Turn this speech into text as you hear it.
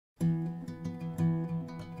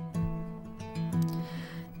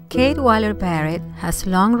Kate Waller Barrett has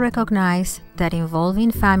long recognized that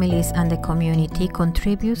involving families and the community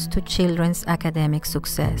contributes to children's academic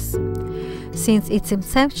success. Since its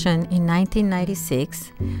inception in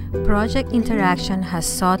 1996, Project Interaction has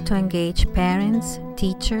sought to engage parents,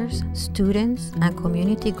 teachers, students, and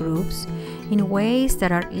community groups in ways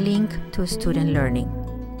that are linked to student learning.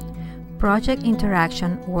 Project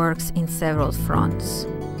Interaction works in several fronts.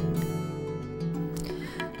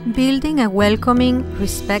 Building a welcoming,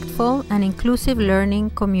 respectful, and inclusive learning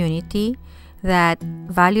community that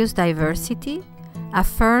values diversity,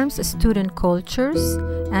 affirms student cultures,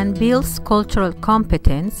 and builds cultural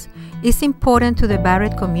competence is important to the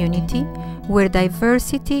Barrett community, where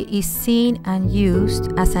diversity is seen and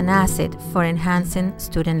used as an asset for enhancing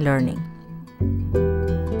student learning.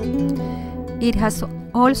 It has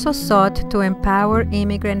also sought to empower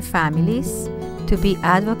immigrant families to be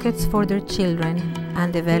advocates for their children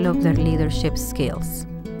and develop their leadership skills.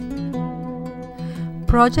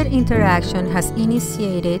 Project Interaction has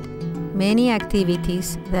initiated many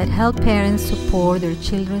activities that help parents support their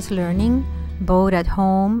children's learning, both at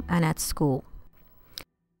home and at school.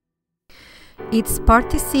 Its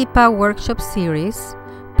Participa workshop series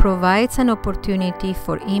provides an opportunity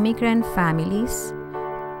for immigrant families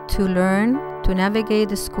to learn to navigate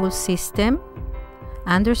the school system,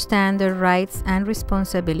 understand their rights and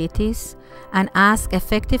responsibilities, and ask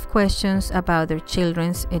effective questions about their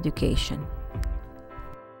children's education.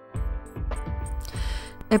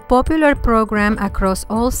 A popular program across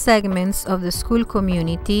all segments of the school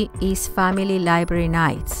community is Family Library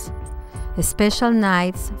Nights, special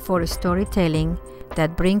nights for storytelling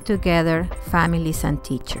that bring together families and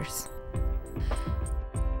teachers.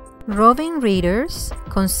 Roving Readers,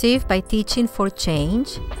 conceived by Teaching for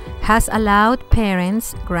Change, has allowed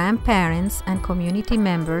parents, grandparents, and community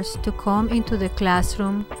members to come into the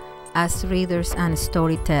classroom as readers and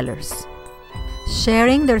storytellers.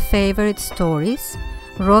 Sharing their favorite stories,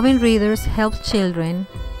 Roving Readers help children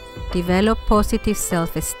develop positive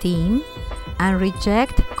self-esteem and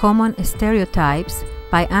reject common stereotypes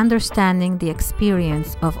by understanding the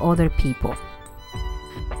experience of other people.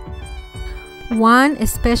 One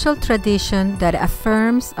special tradition that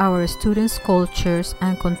affirms our students' cultures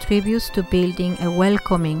and contributes to building a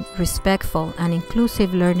welcoming, respectful, and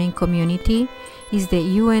inclusive learning community is the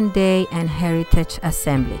UN Day and Heritage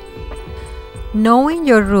Assembly. Knowing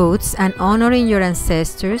your roots and honoring your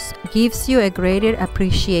ancestors gives you a greater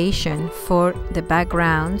appreciation for the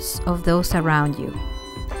backgrounds of those around you.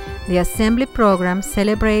 The Assembly program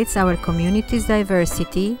celebrates our community's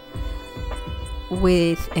diversity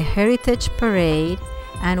with a heritage parade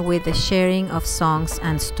and with the sharing of songs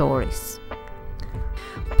and stories.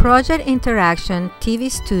 Project Interaction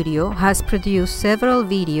TV Studio has produced several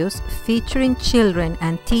videos featuring children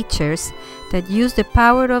and teachers that use the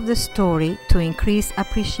power of the story to increase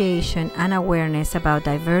appreciation and awareness about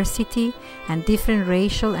diversity and different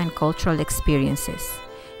racial and cultural experiences.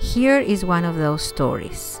 Here is one of those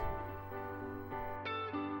stories.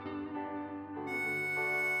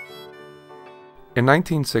 In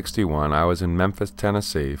 1961, I was in Memphis,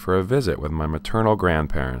 Tennessee for a visit with my maternal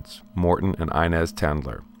grandparents, Morton and Inez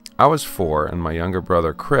Tendler. I was 4, and my younger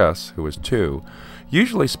brother Chris, who was 2,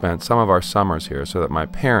 usually spent some of our summers here so that my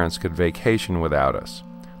parents could vacation without us.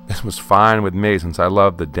 This was fine with me since I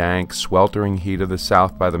loved the dank, sweltering heat of the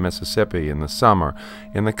South by the Mississippi in the summer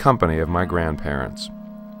in the company of my grandparents.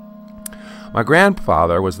 My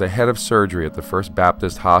grandfather was the head of surgery at the First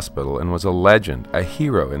Baptist Hospital and was a legend, a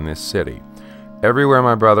hero in this city. Everywhere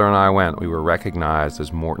my brother and I went, we were recognized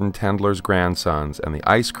as Morton Tendler's grandsons, and the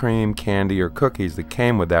ice cream, candy, or cookies that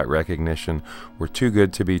came with that recognition were too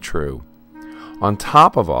good to be true. On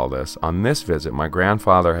top of all this, on this visit, my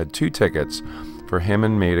grandfather had 2 tickets for him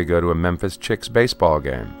and me to go to a Memphis Chicks baseball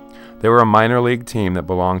game. They were a minor league team that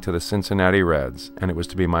belonged to the Cincinnati Reds, and it was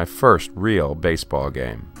to be my first real baseball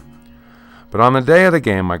game. But on the day of the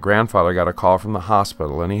game, my grandfather got a call from the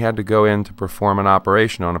hospital, and he had to go in to perform an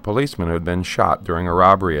operation on a policeman who had been shot during a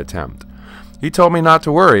robbery attempt. He told me not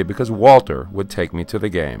to worry because Walter would take me to the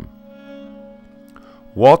game.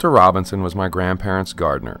 Walter Robinson was my grandparents'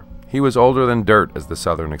 gardener. He was older than dirt, as the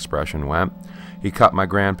Southern expression went. He cut my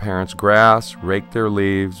grandparents' grass, raked their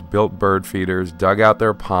leaves, built bird feeders, dug out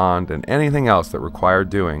their pond, and anything else that required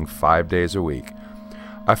doing 5 days a week.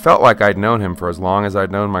 I felt like I'd known him for as long as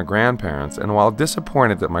I'd known my grandparents, and while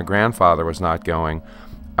disappointed that my grandfather was not going,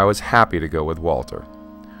 I was happy to go with Walter.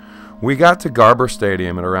 We got to Garber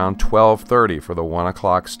Stadium at around 12:30 for the 1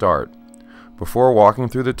 o'clock start. Before walking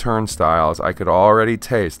through the turnstiles, I could already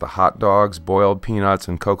taste the hot dogs, boiled peanuts,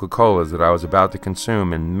 and Coca-Colas that I was about to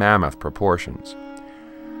consume in mammoth proportions.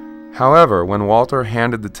 However, when Walter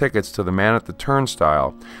handed the tickets to the man at the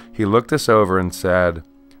turnstile, he looked us over and said,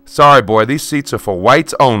 "Sorry, boy, these seats are for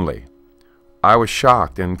whites only." I was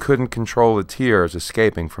shocked and couldn't control the tears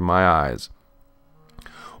escaping from my eyes.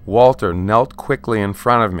 Walter knelt quickly in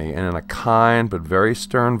front of me and in a kind but very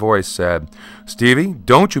stern voice said, "Stevie,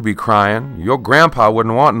 don't you be crying. Your grandpa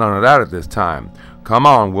wouldn't want none of that at this time. Come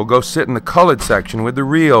on, we'll go sit in the colored section with the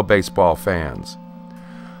real baseball fans."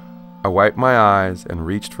 I wiped my eyes and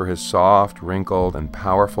reached for his soft, wrinkled, and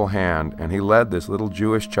powerful hand, and he led this little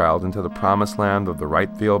Jewish child into the promised land of the right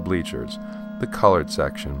field bleachers, the colored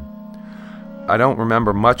section. I don't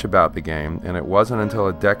remember much about the game, and it wasn't until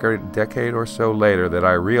a decade or so later that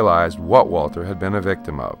I realized what Walter had been a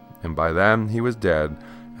victim of, and by then he was dead,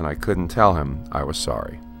 and I couldn't tell him I was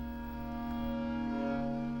sorry.